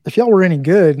 if y'all were any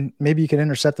good, maybe you could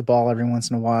intercept the ball every once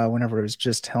in a while whenever it was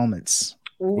just helmets.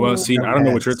 Well, see, I don't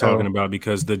know what you're talking about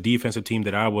because the defensive team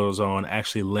that I was on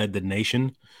actually led the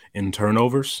nation in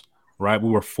turnovers, right? We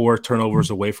were 4 turnovers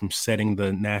away from setting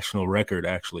the national record,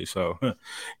 actually. So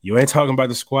you ain't talking about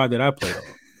the squad that I played on.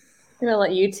 I'm going to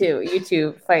let you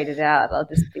two fight it out. I'll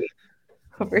just be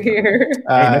over here.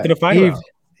 Nothing to fight about.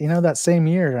 That same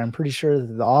year, I'm pretty sure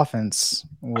that the offense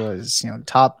was,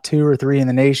 top 2 or 3 in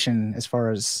the nation as far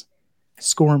as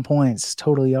scoring points,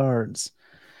 total yards,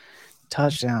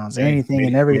 touchdowns, anything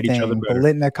and everything.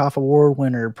 Biletnikoff Award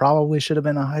winner, probably should have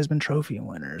been a Heisman Trophy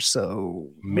winner. So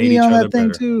made each other that thing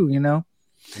better. Too,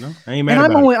 I ain't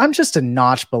mad about it. I'm just a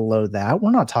notch below that.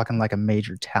 We're not talking a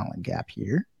major talent gap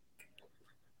here.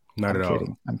 Not at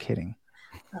all. I'm kidding.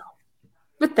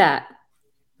 With that,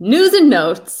 news and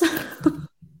notes.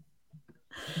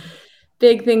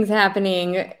 Big things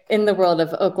happening in the world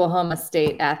of Oklahoma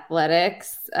State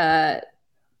athletics.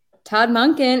 Todd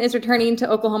Monken is returning to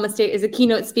Oklahoma State as a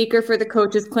keynote speaker for the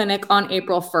Coaches Clinic on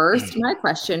April 1st. My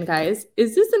question, guys,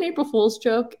 is this an April Fool's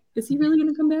joke? Is he really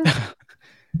going to come back?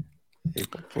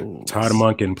 April Fools. Todd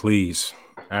Monken, please.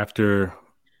 After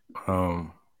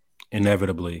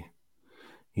inevitably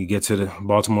you get to the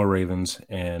Baltimore Ravens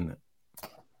and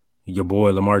your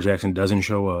boy Lamar Jackson doesn't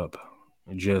show up,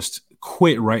 just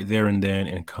quit right there and then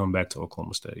and come back to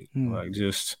Oklahoma State. Like,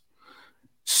 just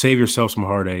save yourself some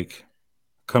heartache,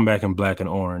 come back in black and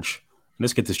orange.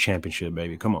 Let's get this championship,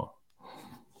 baby. Come on.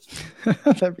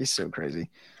 That'd be so crazy.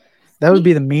 That would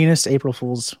be the meanest April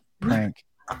Fool's prank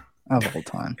of all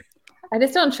time. I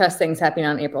just don't trust things happening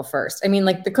on April 1st. I mean,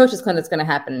 like, the coach's clinic's going to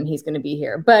happen and he's going to be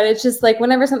here. But it's just like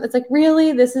whenever something, it's like,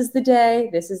 really? This is the day?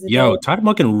 This is the day? Yo, Todd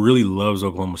Monken really loves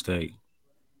Oklahoma State.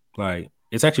 Like,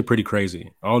 it's actually pretty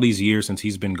crazy. All these years since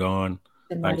he's been gone,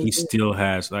 like, he still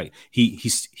has, like, he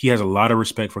has a lot of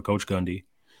respect for Coach Gundy.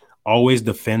 Always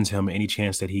defends him any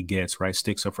chance that he gets, right?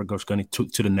 Sticks up for Coach Gundy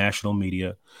to the national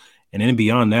media. And then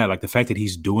beyond that, like, the fact that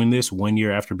he's doing this 1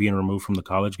 year after being removed from the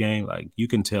college game, like, you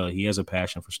can tell he has a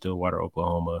passion for Stillwater,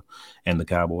 Oklahoma, and the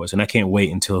Cowboys. And I can't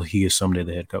wait until he is someday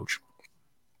the head coach.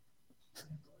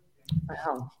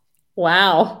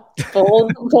 Wow.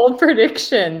 Bold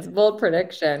predictions. Bold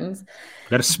predictions.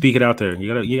 Got to speak it out there.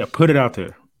 You got to put it out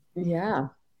there. Yeah.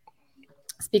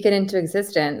 Speak it into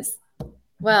existence.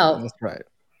 Well, that's right.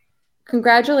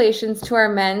 Congratulations to our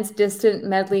men's distance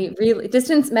medley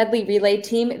relay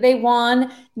team. They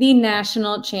won the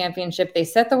national championship. They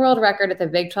set the world record at the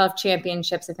Big 12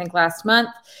 championships, I think, last month.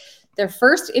 Their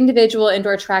first individual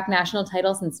indoor track national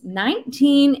title since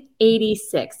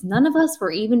 1986. None of us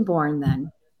were even born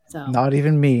then. So not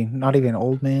even me, not even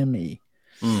old man me.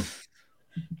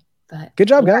 But good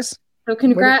job, guys. So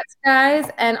congrats, guys.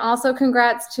 And also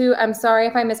congrats to, I'm sorry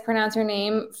if I mispronounce your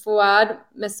name, Fuad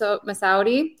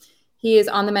Masoudi. He is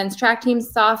on the men's track team,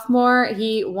 sophomore.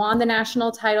 He won the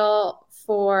national title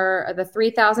for the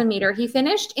 3,000 meter. He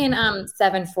finished in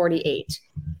 7:48.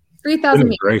 3,000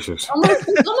 meters. Gracious. Almost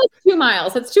 2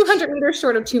 miles. That's 200 meters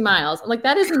short of 2 miles. I'm like,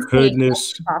 that is insane.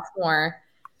 Goodness. Sophomore.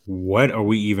 What are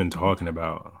we even talking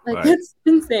about? Like, that's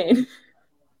insane.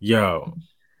 Yo,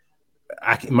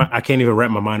 I can't even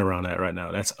wrap my mind around that right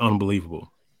now. That's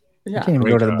unbelievable. Yeah. I can't even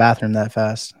go to the bathroom that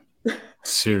fast.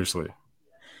 Seriously.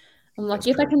 I'm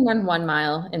lucky if I can run 1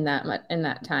 mile in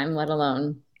that time, let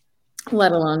alone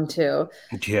 2.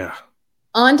 Yeah.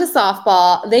 On to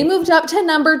softball. They moved up to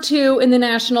number 2 in the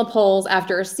national polls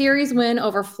after a series win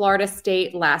over Florida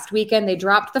State last weekend. They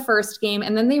dropped the first game,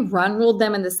 and then they run-ruled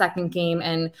them in the second game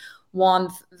and won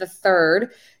the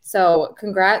third. So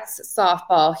congrats,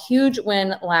 softball. Huge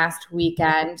win last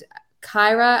weekend.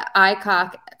 Kyra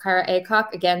Aycock,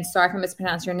 again, sorry if I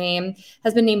mispronounced your name,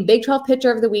 has been named Big 12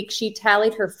 Pitcher of the Week. She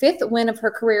tallied her 5th win of her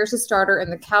career as a starter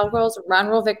in the Cowgirls'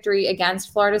 run-rule victory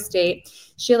against Florida State.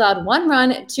 She allowed 1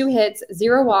 run, 2 hits,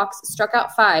 0 walks, struck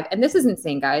out 5. And this is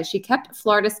insane, guys. She kept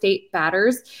Florida State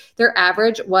batters. Their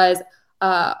average was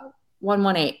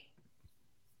 118.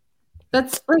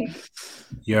 That's like,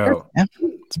 yeah,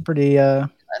 it's pretty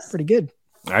good.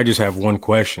 I just have one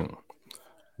question.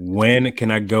 When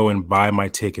can I go and buy my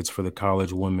tickets for the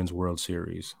College Women's World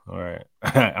Series? All right.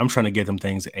 I'm trying to get them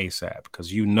things ASAP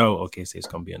because OK State's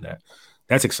going to be in that.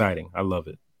 That's exciting. I love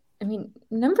it. I mean,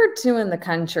 number 2 in the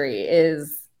country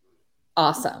is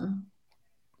awesome.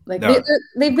 Like,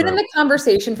 they've been in the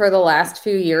conversation for the last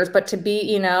few years, but to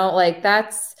be, like,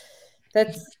 that's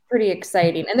pretty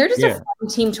exciting. And they're just a fun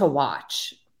team to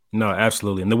watch. No,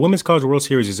 absolutely. And the Women's College World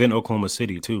Series is in Oklahoma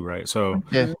City too, right? So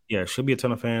yeah, should be a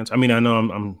ton of fans. I mean, I know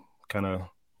I'm kind of,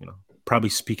 probably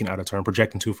speaking out of turn,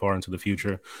 projecting too far into the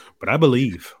future, but I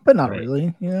believe. But not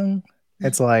really,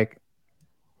 It's like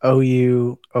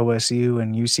OU, OSU,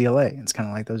 and UCLA. It's kind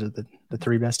of like those are the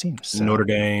 3 best teams. So. Notre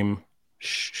Dame.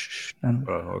 Oh,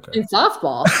 okay. In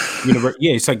softball.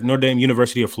 It's like Notre Dame,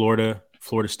 University of Florida,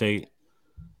 Florida State.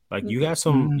 Like you got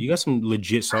some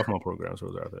legit softball programs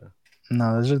over there.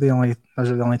 No, those are the only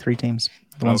 3 teams.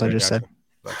 The ones I just said.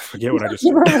 Forget what I just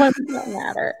said. Don't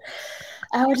matter.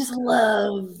 I would just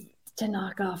love to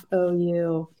knock off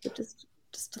OU.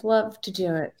 Just love to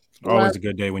do it. Always a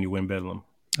good day when you win Bedlam.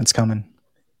 It's coming.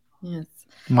 Yes.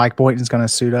 Mike Boynton's going to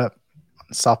suit up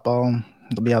softball and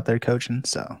he'll be out there coaching.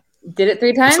 So did it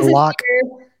 3 times. It's a lock.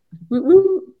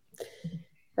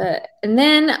 And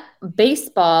then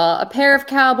baseball, a pair of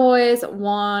Cowboys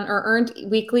won or earned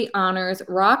weekly honors.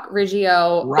 Rock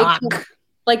Riggio.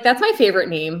 Like, that's my favorite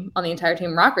name on the entire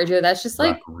team. Rock Riggio. That's just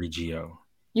like Rock Riggio.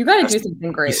 You got to do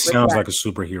something great. He sounds like a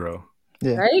superhero.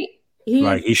 Yeah. Right?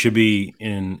 He should be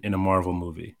in a Marvel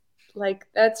movie. Like,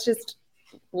 that's just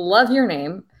love your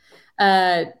name.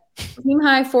 Team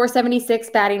high 476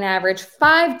 batting average,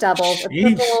 5 doubles, a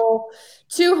triple,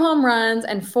 2 home runs,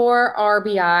 and 4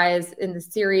 RBIs in the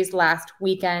series last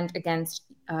weekend against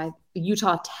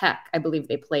Utah Tech, I believe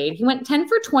they played. He went 10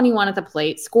 for 21 at the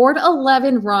plate, scored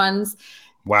 11 runs.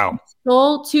 Wow.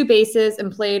 Stole 2 bases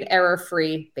and played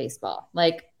error-free baseball.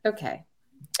 Like, okay.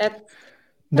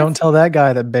 Don't tell that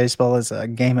guy that baseball is a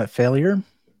game of failure.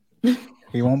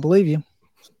 He won't believe you.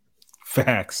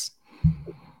 Facts.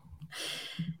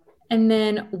 And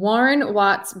then Warren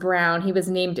Watts Brown, he was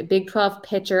named Big 12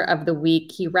 Pitcher of the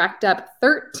Week. He racked up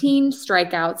 13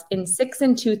 strikeouts in 6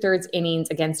 2/3 innings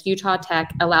against Utah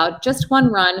Tech, allowed just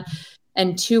 1 run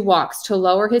and 2 walks to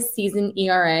lower his season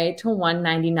ERA to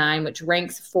 1.99, which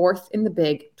ranks 4th in the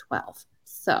Big 12.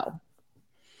 So,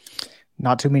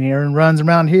 not too many earned runs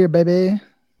around here, baby.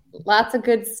 Lots of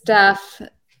good stuff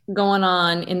going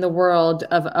on in the world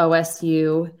of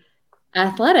OSU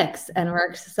athletics, and we're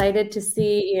excited to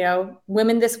see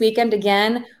women this weekend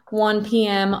again, 1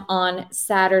 p.m. on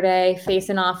Saturday,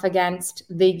 facing off against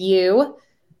the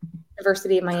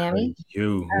University of Miami.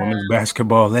 Women's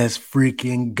basketball, let's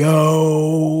freaking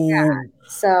go. Yeah.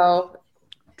 So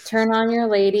turn on your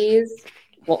ladies.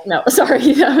 Well, no,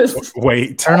 sorry.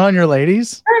 Wait, turn on your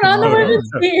ladies. Turn on the women's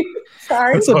team.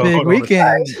 Sorry, it's a big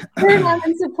weekend. Turn on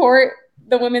and support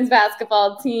the women's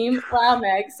basketball team. Wow,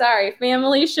 Meg. Sorry.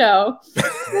 Family show.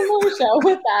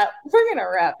 With that, we're going to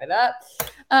wrap it up.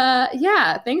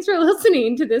 Thanks for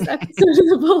listening to this episode of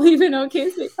the Believe in OK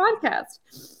State podcast,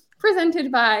 presented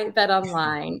by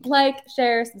BetOnline. Like,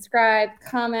 share, subscribe,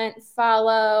 comment,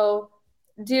 follow,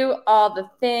 do all the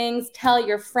things. Tell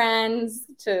your friends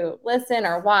to listen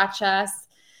or watch us.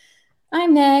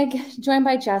 I'm Meg, joined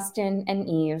by Justin and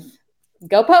Eve.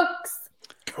 Go Pokes!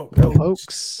 Go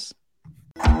Pokes!